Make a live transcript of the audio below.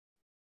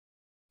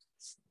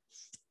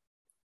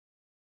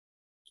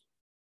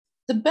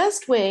The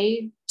best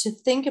way to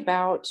think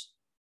about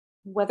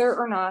whether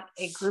or not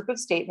a group of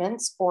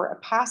statements or a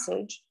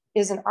passage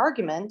is an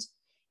argument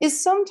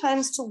is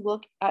sometimes to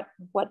look at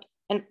what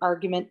an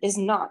argument is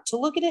not, to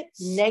look at it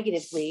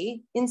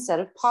negatively instead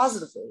of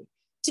positively,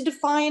 to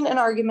define an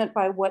argument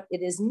by what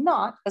it is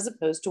not as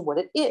opposed to what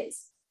it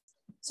is.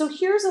 So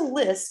here's a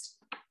list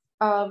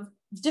of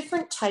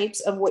different types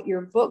of what your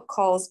book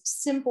calls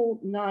simple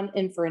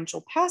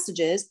non-inferential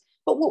passages,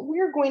 but what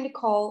we're going to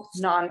call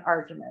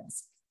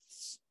non-arguments.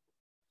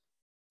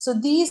 So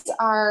these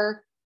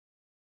are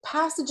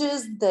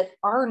passages that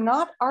are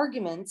not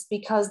arguments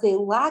because they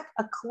lack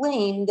a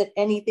claim that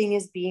anything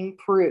is being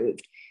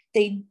proved.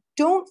 They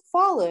don't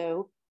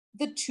follow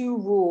the two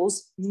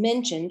rules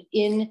mentioned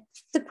in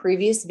the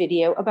previous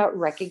video about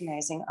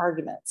recognizing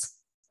arguments.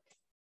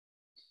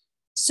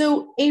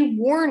 So a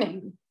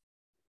warning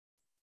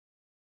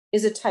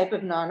is a type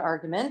of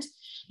non-argument.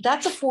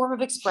 That's a form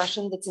of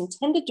expression that's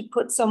intended to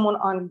put someone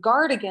on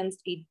guard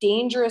against a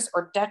dangerous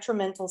or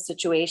detrimental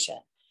situation.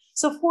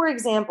 So for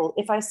example,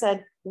 if I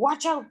said,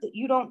 watch out that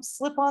you don't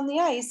slip on the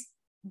ice,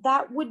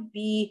 that would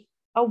be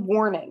a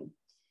warning.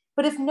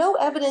 But if no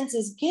evidence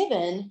is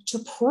given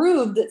to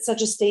prove that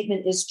such a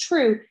statement is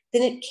true,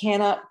 then it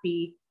cannot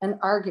be an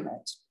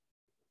argument.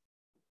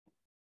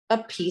 A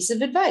piece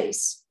of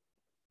advice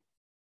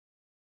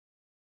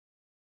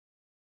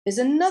is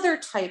another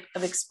type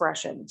of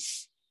expression.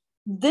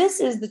 This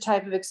is the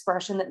type of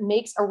expression that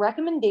makes a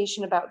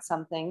recommendation about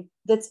something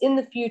that's in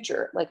the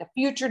future, like a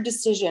future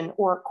decision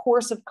or a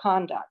course of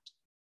conduct.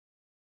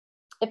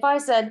 If I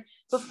said,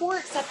 before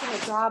accepting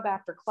a job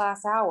after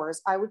class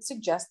hours, I would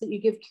suggest that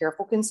you give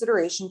careful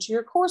consideration to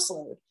your course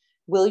load.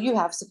 Will you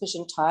have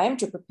sufficient time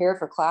to prepare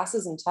for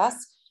classes and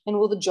tests? And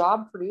will the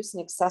job produce an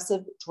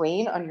excessive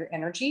drain on your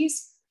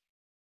energies?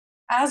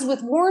 As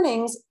with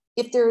warnings,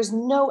 if there is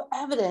no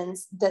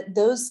evidence that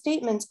those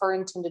statements are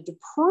intended to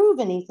prove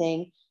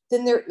anything,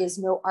 then there is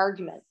no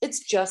argument. It's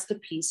just a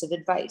piece of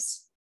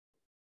advice.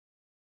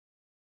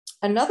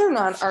 Another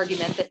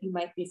non-argument that you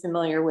might be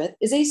familiar with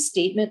is a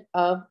statement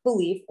of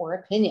belief or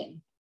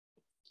opinion.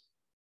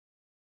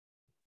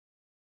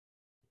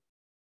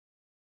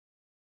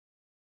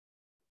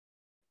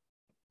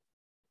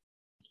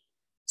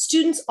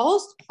 Students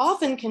also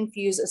often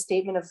confuse a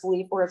statement of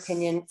belief or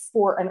opinion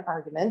for an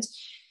argument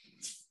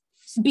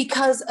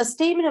because a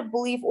statement of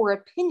belief or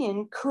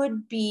opinion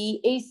could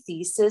be a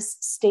thesis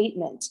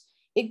statement.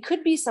 It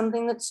could be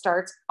something that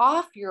starts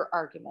off your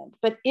argument,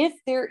 but if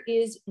there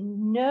is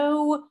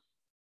no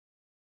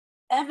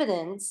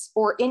evidence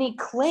or any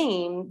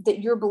claim that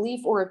your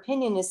belief or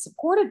opinion is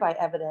supported by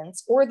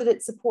evidence or that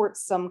it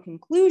supports some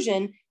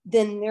conclusion,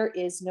 then there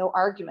is no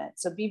argument.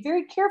 So be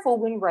very careful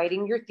when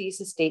writing your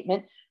thesis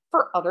statement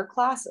for other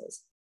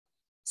classes.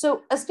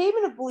 So a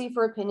statement of belief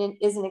or opinion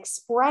is an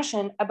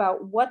expression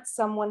about what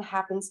someone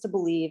happens to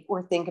believe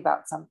or think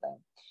about something.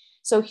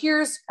 So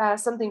here's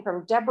something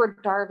from Deborah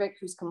Darvik,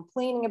 who's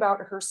complaining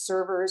about her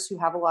servers who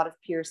have a lot of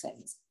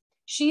piercings.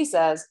 She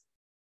says,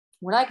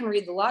 when I can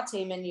read the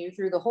latte menu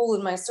through the hole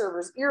in my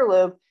server's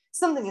earlobe,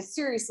 something is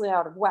seriously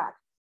out of whack.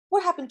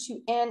 What happened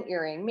to an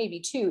earring, maybe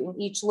two in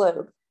each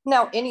lobe?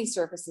 Now any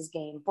surface is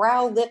game,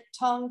 brow, lip,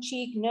 tongue,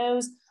 cheek,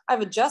 nose.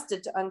 I've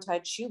adjusted to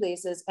untied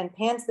shoelaces and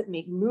pants that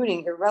make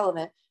mooning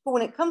irrelevant, but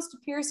when it comes to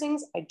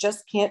piercings, I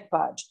just can't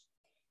budge.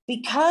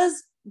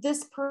 Because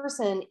this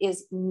person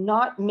is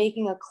not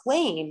making a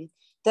claim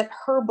that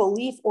her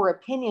belief or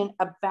opinion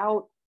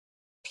about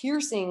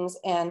piercings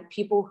and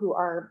people who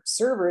are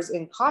servers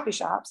in coffee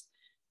shops,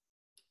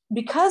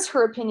 because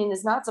her opinion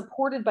is not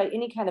supported by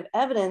any kind of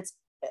evidence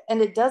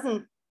and it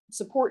doesn't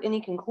support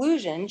any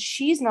conclusion,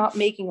 she's not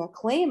making a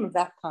claim of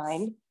that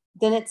kind,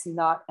 then it's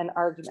not an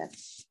argument.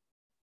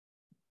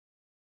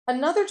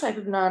 Another type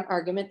of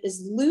non-argument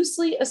is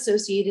loosely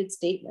associated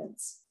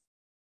statements.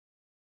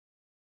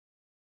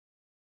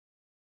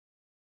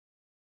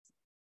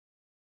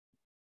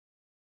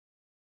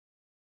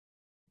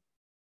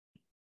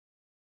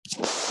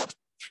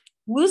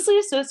 Loosely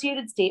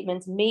associated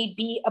statements may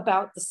be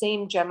about the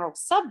same general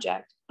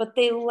subject, but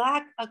they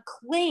lack a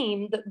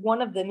claim that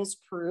one of them is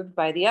proved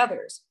by the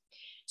others.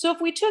 So if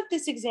we took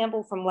this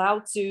example from Lao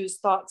Tzu's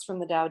Thoughts from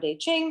the Tao Te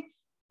Ching,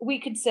 we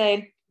could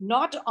say,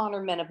 not to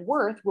honor men of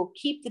worth will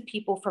keep the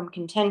people from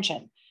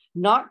contention.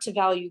 Not to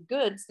value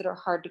goods that are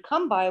hard to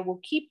come by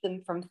will keep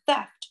them from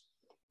theft.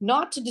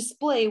 Not to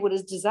display what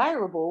is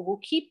desirable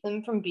will keep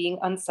them from being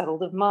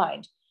unsettled of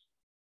mind.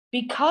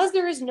 Because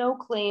there is no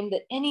claim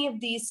that any of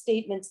these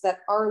statements that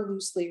are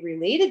loosely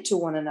related to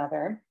one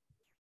another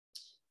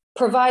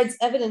provides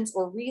evidence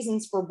or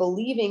reasons for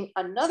believing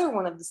another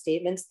one of the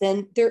statements,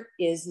 then there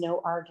is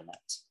no argument.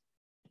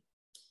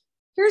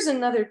 Here's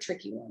another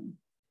tricky one.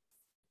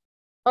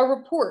 A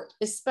report,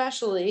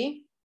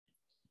 especially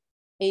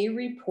a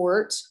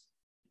report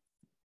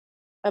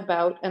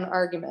about an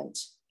argument.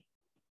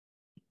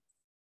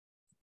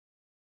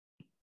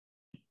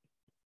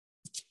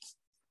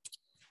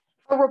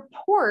 A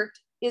report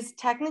is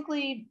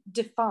technically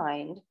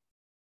defined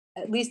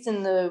at least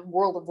in the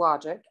world of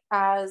logic,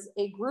 as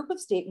a group of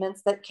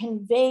statements that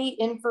convey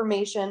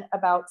information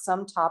about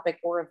some topic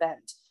or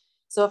event.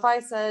 So if I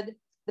said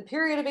the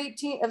period of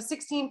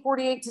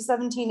 1648 to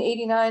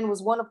 1789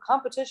 was one of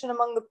competition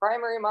among the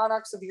primary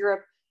monarchs of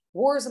Europe,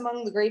 wars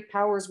among the great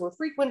powers were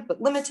frequent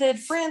but limited.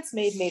 France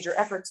made major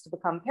efforts to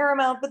become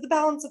paramount, but the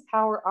balance of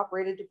power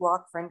operated to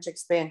block French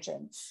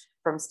expansion.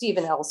 From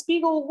Stephen L.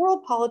 Spiegel,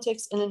 World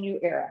Politics in a New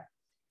Era.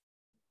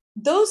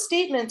 Those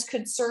statements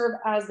could serve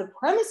as the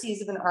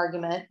premises of an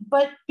argument,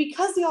 but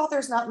because the author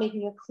is not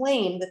making a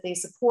claim that they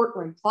support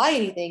or imply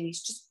anything,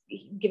 he's just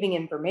giving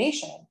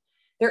information,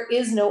 there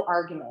is no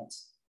argument.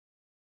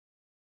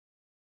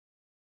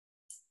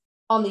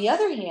 On the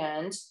other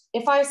hand,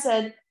 if I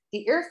said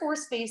the Air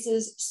Force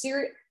faces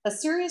a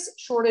serious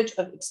shortage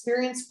of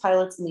experienced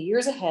pilots in the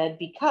years ahead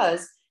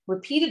because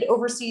repeated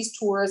overseas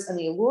tours and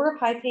the allure of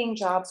high-paying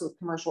jobs with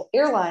commercial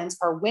airlines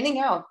are winning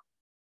out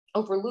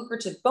over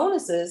lucrative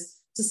bonuses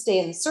to stay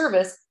in the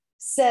service,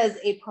 says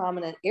a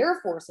prominent Air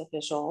Force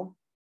official,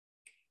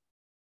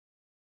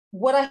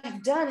 what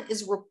I've done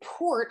is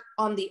report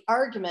on the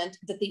argument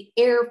that the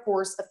Air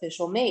Force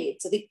official made.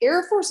 So the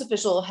Air Force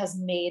official has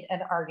made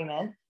an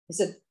argument. He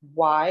said,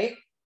 why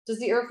does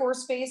the Air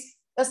Force face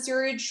a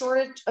serious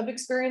shortage of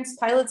experienced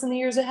pilots in the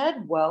years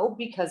ahead? Well,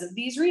 because of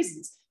these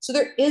reasons. So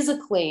there is a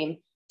claim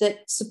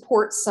that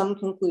supports some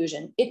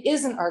conclusion. It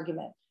is an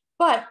argument,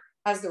 but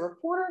as the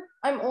reporter,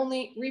 I'm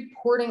only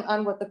reporting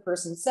on what the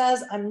person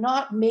says. I'm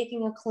not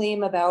making a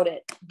claim about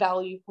it,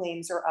 value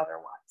claims or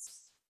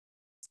otherwise.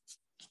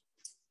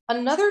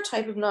 Another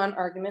type of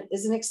non-argument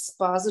is an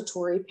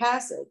expository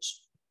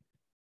passage.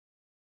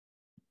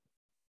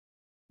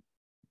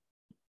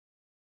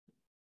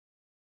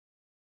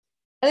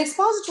 An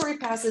expository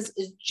passage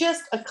is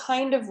just a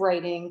kind of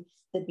writing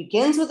that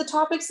begins with a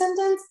topic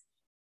sentence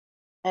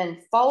and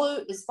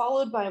is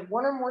followed by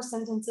one or more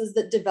sentences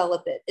that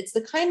develop it. It's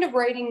the kind of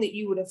writing that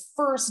you would have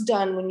first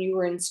done when you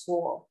were in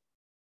school.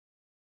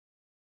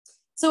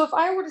 So if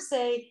I were to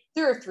say,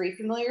 there are three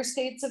familiar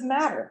states of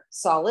matter: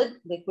 solid,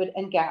 liquid,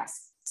 and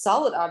gas.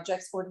 Solid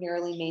objects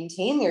ordinarily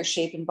maintain their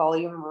shape and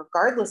volume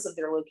regardless of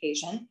their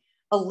location.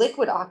 A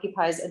liquid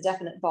occupies a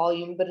definite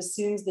volume, but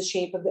assumes the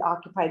shape of the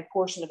occupied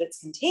portion of its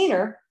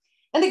container.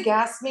 And a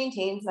gas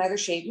maintains neither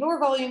shape nor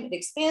volume. It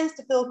expands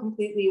to fill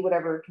completely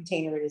whatever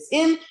container it is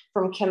in,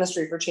 from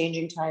Chemistry for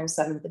Changing Times,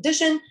 7th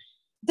edition.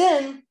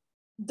 Then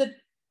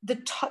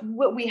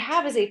what we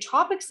have is a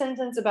topic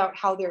sentence about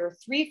how there are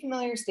three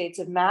familiar states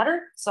of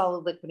matter: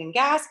 solid, liquid, and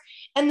gas.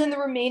 And then the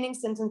remaining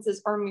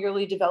sentences are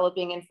merely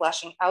developing and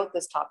fleshing out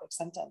this topic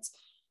sentence.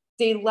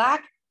 They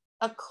lack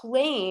a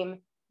claim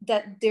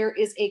that there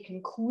is a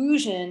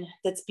conclusion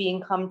that's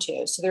being come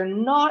to. So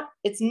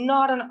it's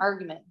not an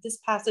argument. This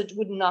passage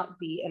would not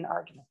be an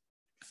argument.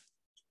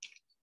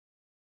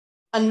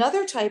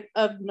 Another type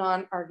of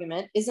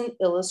non-argument is an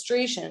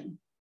illustration.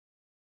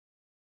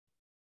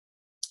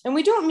 And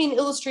we don't mean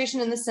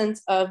illustration in the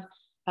sense of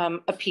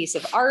a piece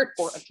of art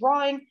or a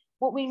drawing.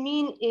 What we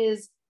mean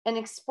is an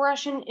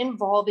expression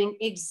involving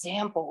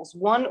examples,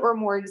 one or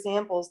more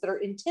examples that are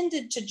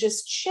intended to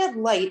just shed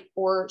light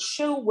or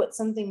show what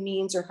something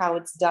means or how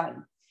it's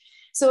done.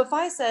 So if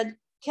I said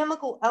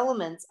chemical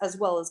elements as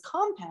well as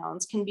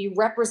compounds can be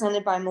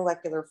represented by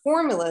molecular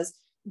formulas,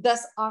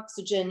 thus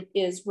oxygen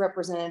is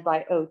represented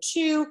by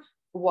O2,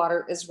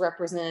 water is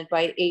represented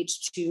by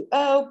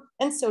H2O,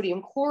 and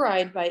sodium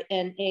chloride by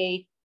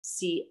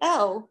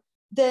NaCl,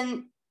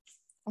 then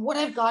what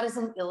I've got is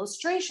an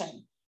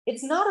illustration.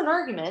 It's not an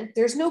argument.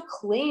 There's no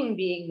claim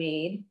being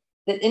made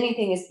that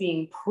anything is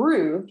being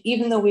proved,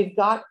 even though we've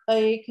got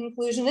a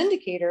conclusion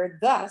indicator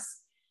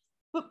thus.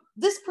 But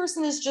this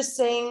person is just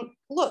saying,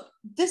 look,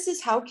 this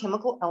is how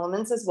chemical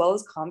elements as well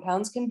as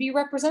compounds can be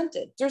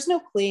represented. There's no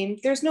claim,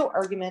 there's no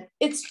argument.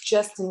 It's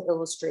just an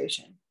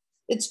illustration.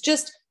 It's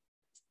just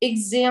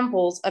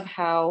examples of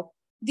how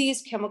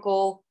these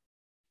chemical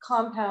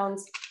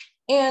compounds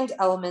and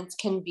elements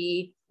can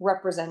be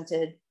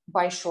represented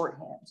by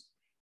shorthand.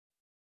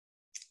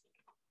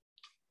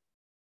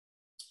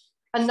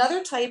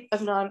 Another type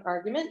of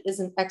non-argument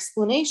is an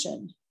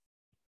explanation.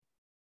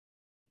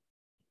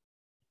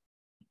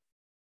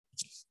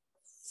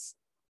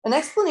 An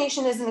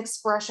explanation is an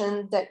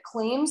expression that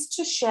claims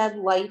to shed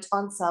light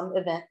on some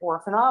event or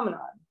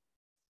phenomenon,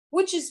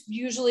 which is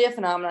usually a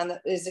phenomenon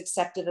that is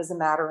accepted as a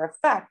matter of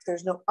fact.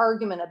 There's no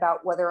argument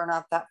about whether or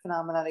not that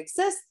phenomenon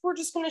exists. We're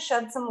just going to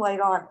shed some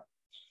light on it.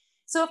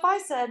 So if I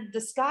said the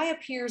sky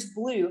appears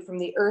blue from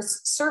the Earth's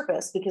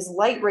surface because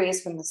light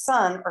rays from the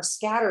sun are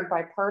scattered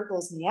by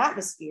particles in the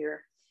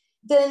atmosphere,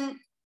 then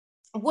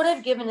what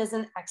I've given is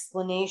an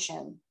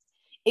explanation.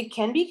 It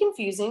can be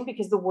confusing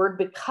because the word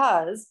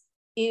because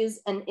is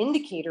an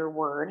indicator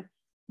word,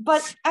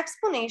 but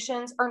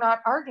explanations are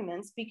not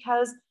arguments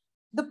because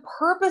the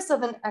purpose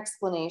of an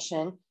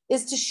explanation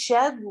is to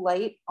shed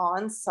light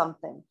on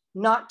something,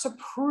 not to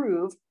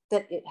prove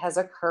that it has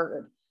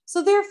occurred.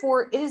 So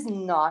therefore, it is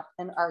not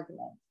an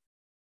argument.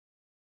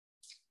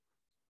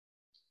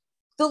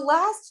 The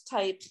last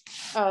type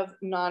of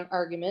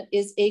non-argument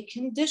is a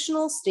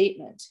conditional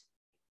statement.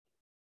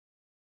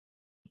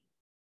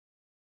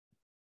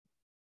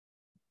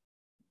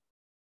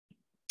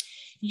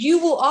 You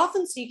will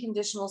often see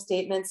conditional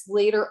statements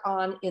later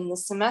on in the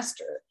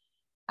semester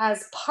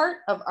as part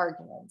of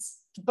arguments,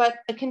 but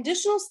a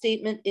conditional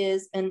statement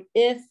is an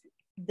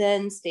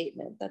if-then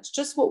statement. That's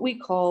just what we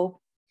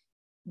call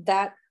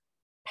that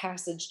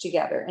passage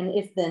together, an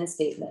if-then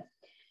statement.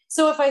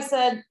 So if I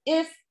said,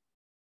 if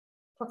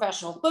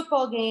professional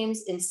football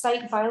games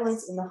incite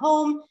violence in the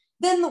home,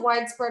 then the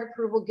widespread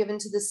approval given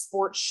to this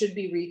sport should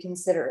be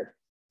reconsidered.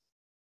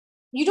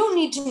 You don't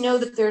need to know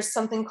that there's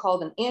something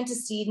called an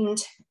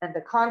antecedent and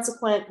a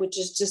consequent, which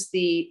is just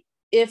the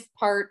if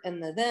part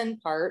and the then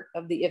part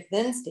of the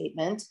if-then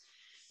statement.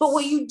 But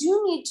what you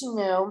do need to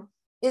know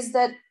is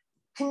that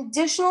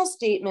conditional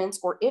statements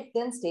or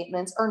if-then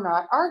statements are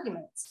not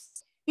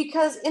arguments.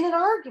 Because in an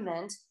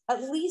argument,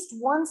 at least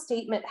one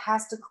statement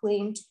has to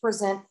claim to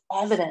present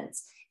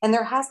evidence, and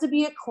there has to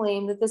be a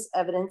claim that this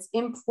evidence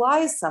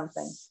implies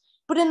something.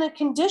 But in a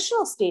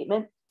conditional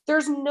statement,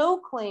 there's no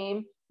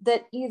claim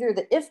that either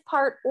the if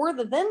part or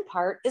the then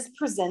part is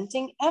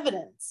presenting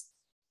evidence.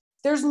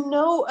 There's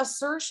no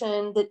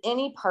assertion that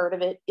any part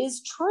of it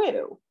is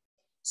true.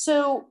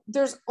 So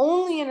there's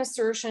only an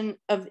assertion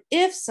of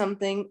if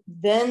something,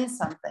 then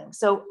something.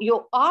 So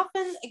you'll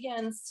often,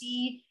 again,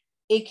 see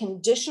a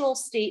conditional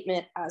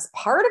statement as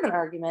part of an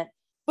argument,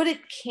 but it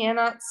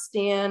cannot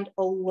stand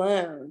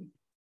alone.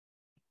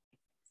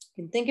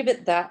 You can think of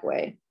it that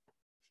way,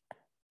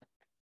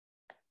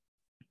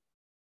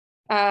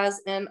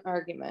 as an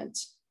argument.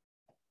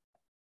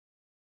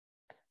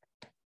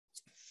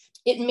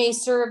 It may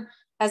serve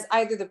as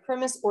either the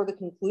premise or the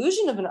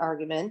conclusion of an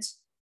argument.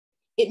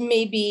 It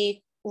may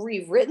be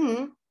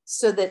rewritten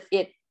so that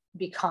it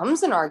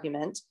becomes an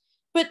argument,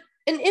 but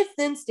an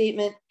if-then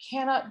statement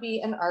cannot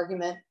be an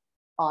argument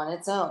on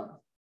its own.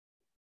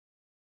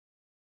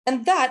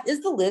 And that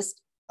is the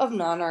list of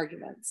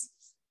non-arguments.